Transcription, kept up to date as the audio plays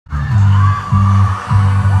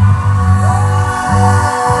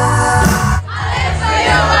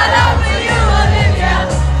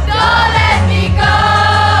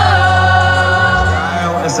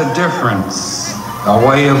difference, a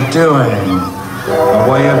way of doing, a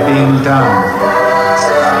way of being done.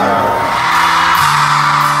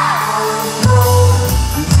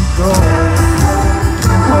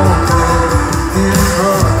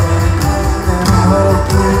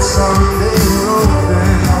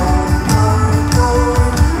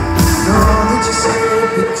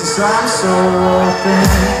 I'm so open.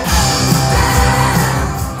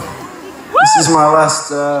 This is my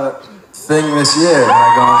last thing this year, and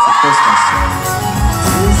I go on for Christmas.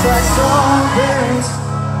 It's like strawberries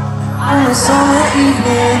on a summer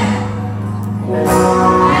evening.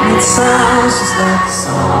 It sounds just like a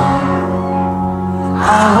song. I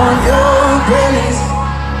want your bellies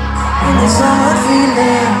in the summer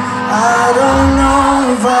feeling. I don't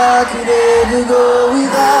know if I could ever go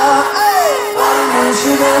without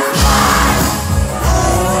sugar.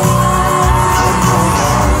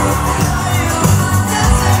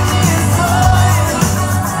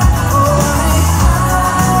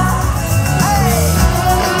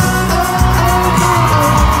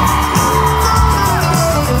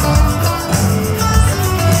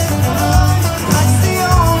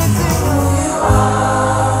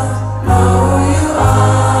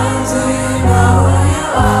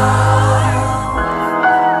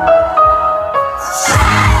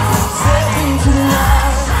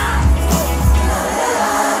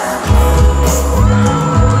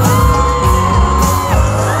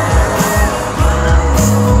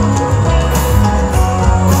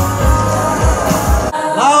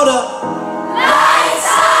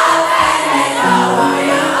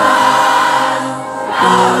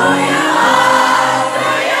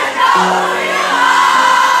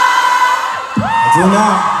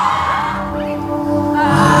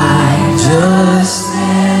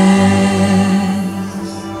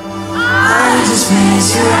 I just miss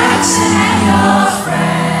your accent and your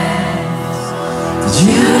friends. Did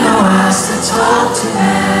you know I still talk to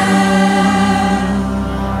them?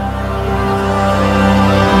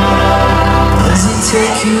 Does it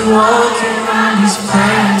take you walking around these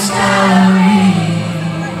Paris galleries?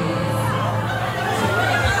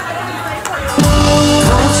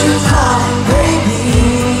 Don't you call me baby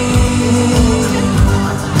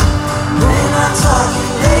when I'm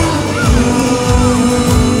talking lately.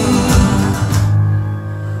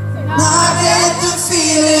 I get the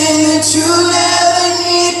feeling that you'll never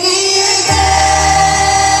need me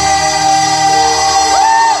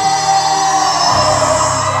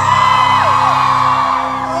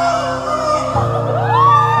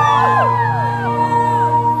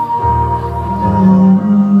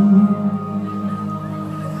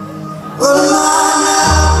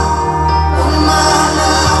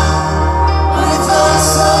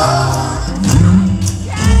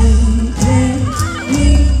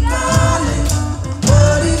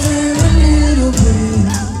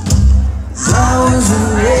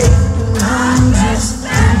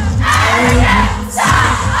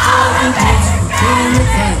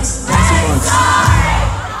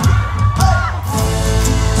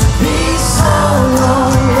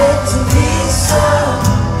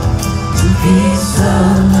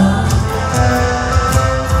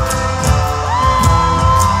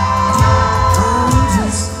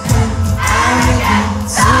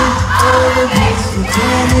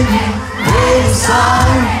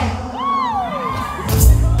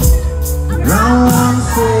Around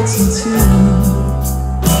 1:32,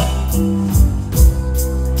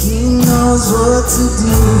 he knows what to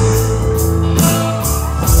do.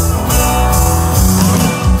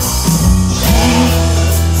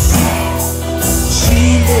 She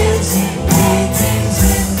lives in big things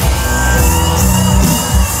in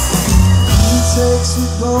he takes a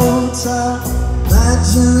boat out,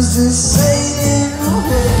 imagines just sailing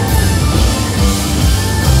away.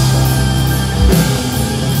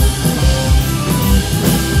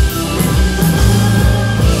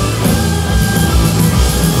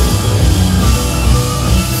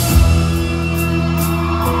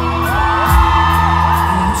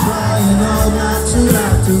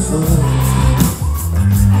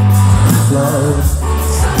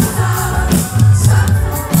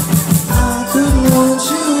 I couldn't want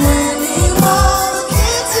you anymore. The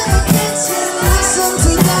kids in the kitchen.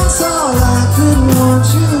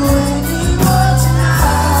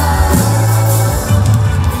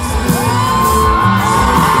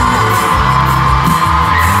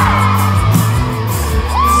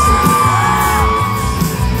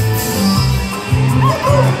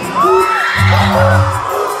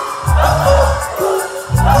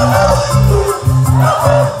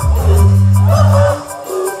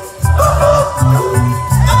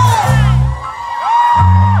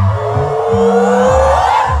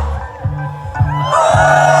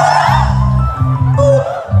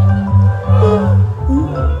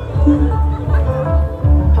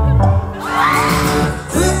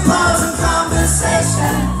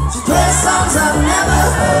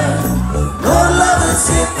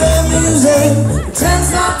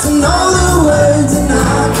 to know the words, and I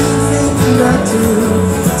keep thinking back to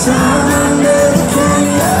the time under the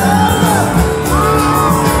canyon.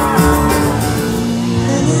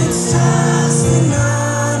 And it's just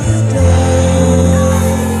another day.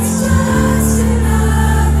 It's just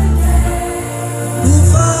another day. If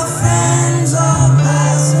our friends all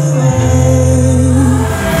pass away.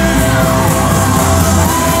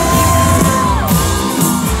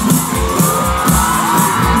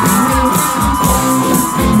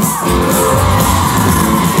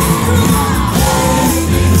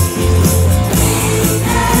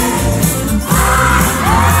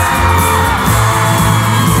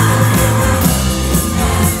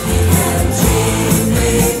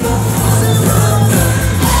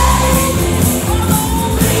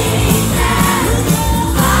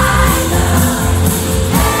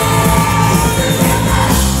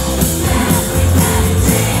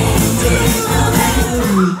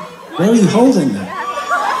 Where are you holding that?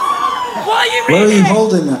 Where are you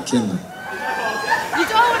holding that, Kindle? You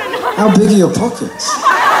don't want to know. How big are your pockets?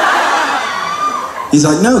 He's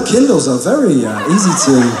like, no, Kindles are very easy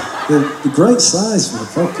to, they're great size for the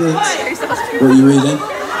pockets. What are you reading?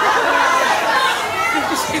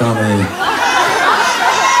 Can't hear you.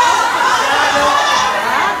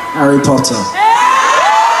 Harry Potter.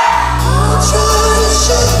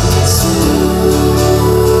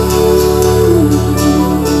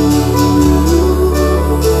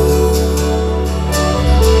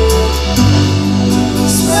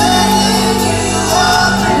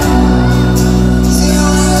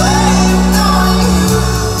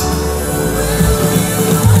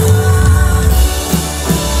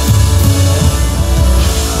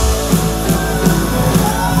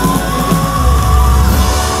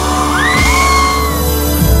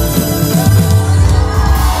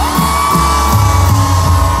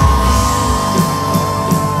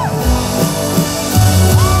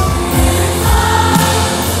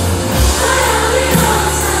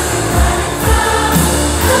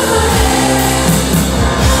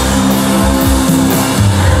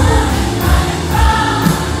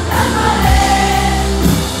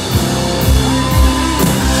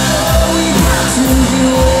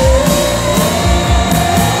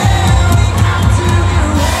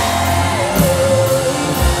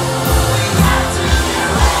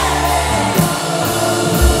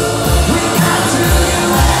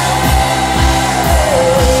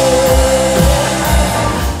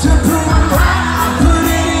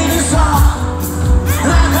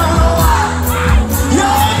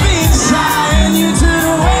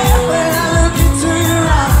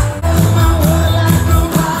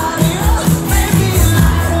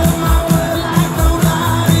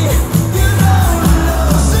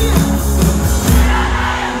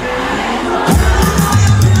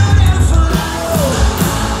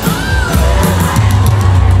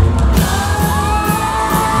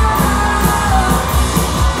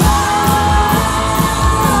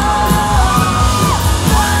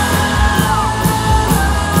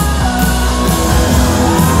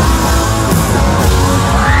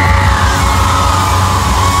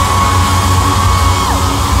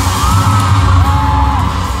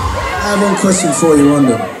 I have one question for you,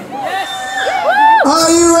 Wonder. Are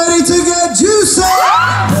you ready to get juicy?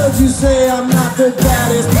 Heard you say I'm not the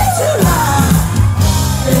baddest bitch alive.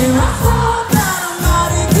 Ain't my fault that I'm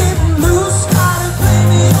not getting loose. Gotta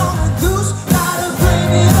blame it on the goose. Gotta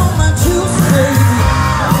blame it on my juice, baby.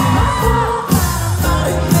 Ain't my fault that I'm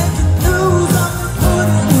not making news. I'm the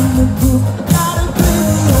pudding in the booth. Gotta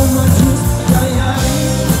blame it on my juice. Yeah, yeah,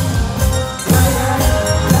 yeah, yeah.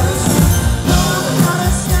 No, I'm not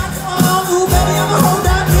a snack. Oh, baby, I'ma hold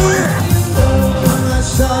that beer. I'm not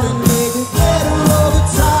short and nigga, better over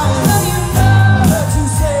time. Heard you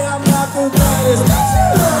say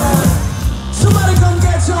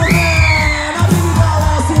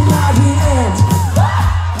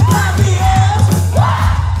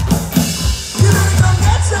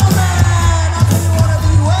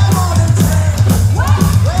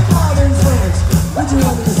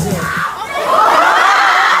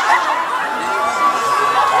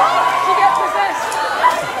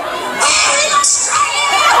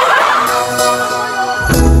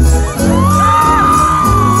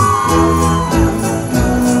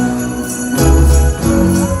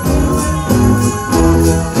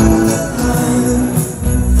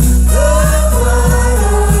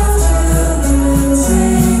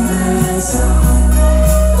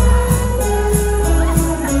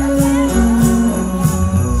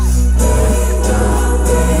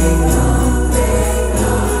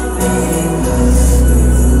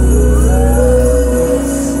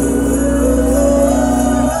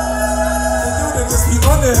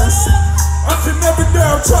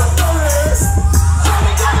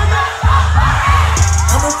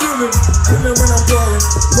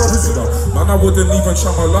I wouldn't even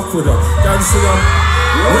try my luck with her. Guys say I'm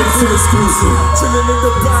way too exclusive. Chilling in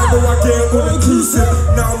the band, though I get all inclusive.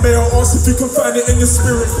 Now may I ask if you can find it in your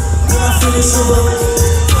spirit when I finish it up.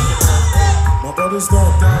 My brothers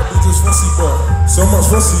don't die, we just fussy, but so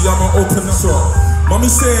much fussy, I'ma open the door.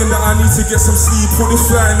 Mommy saying that I need to get some sleep. All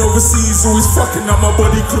this flying overseas, always fucking up my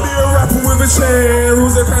body. Could be a rapper with a chain.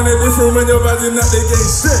 Rules are kinda different when you're badding at the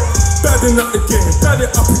game. Shit, badding up the game, bad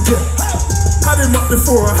it up again. Had him up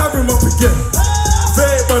before, I have him up again.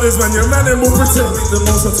 Fake brothers, man, your man, them will pretend. The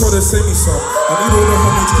most I told her, say me some. I need all the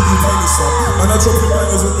homage, could you pay me some? And I dropping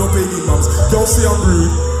bangers with no baby mums. Girls say I'm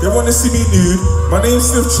rude, they wanna see me nude. My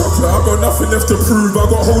name's Sniff Chocolate, I got nothing left to prove. I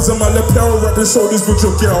got holes in my lapel, rapping shoulders with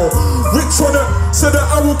your girl. Which one said that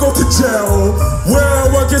I will go to jail?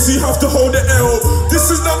 Well, I guess you have to hold the L.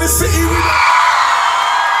 This is not the city we...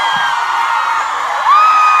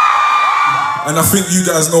 And I think you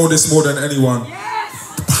guys know this more than anyone.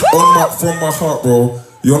 From my heart, bro,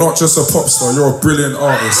 you're not just a pop star, you're a brilliant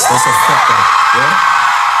artist. That's a fact, yeah?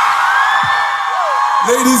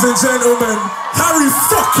 Ladies and gentlemen, Harry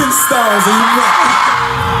fucking Styles, are you mad?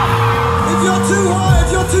 If you're too high,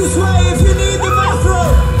 if you're too sway, if you need the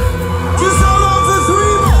bathroom, just hold on for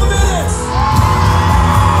 3 more minutes.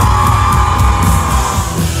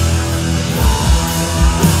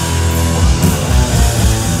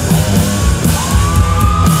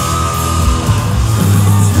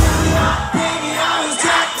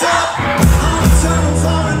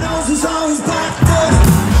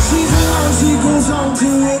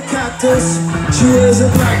 She wears a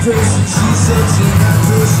black dress and she's sexy, that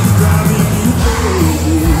dress, she's driving you crazy.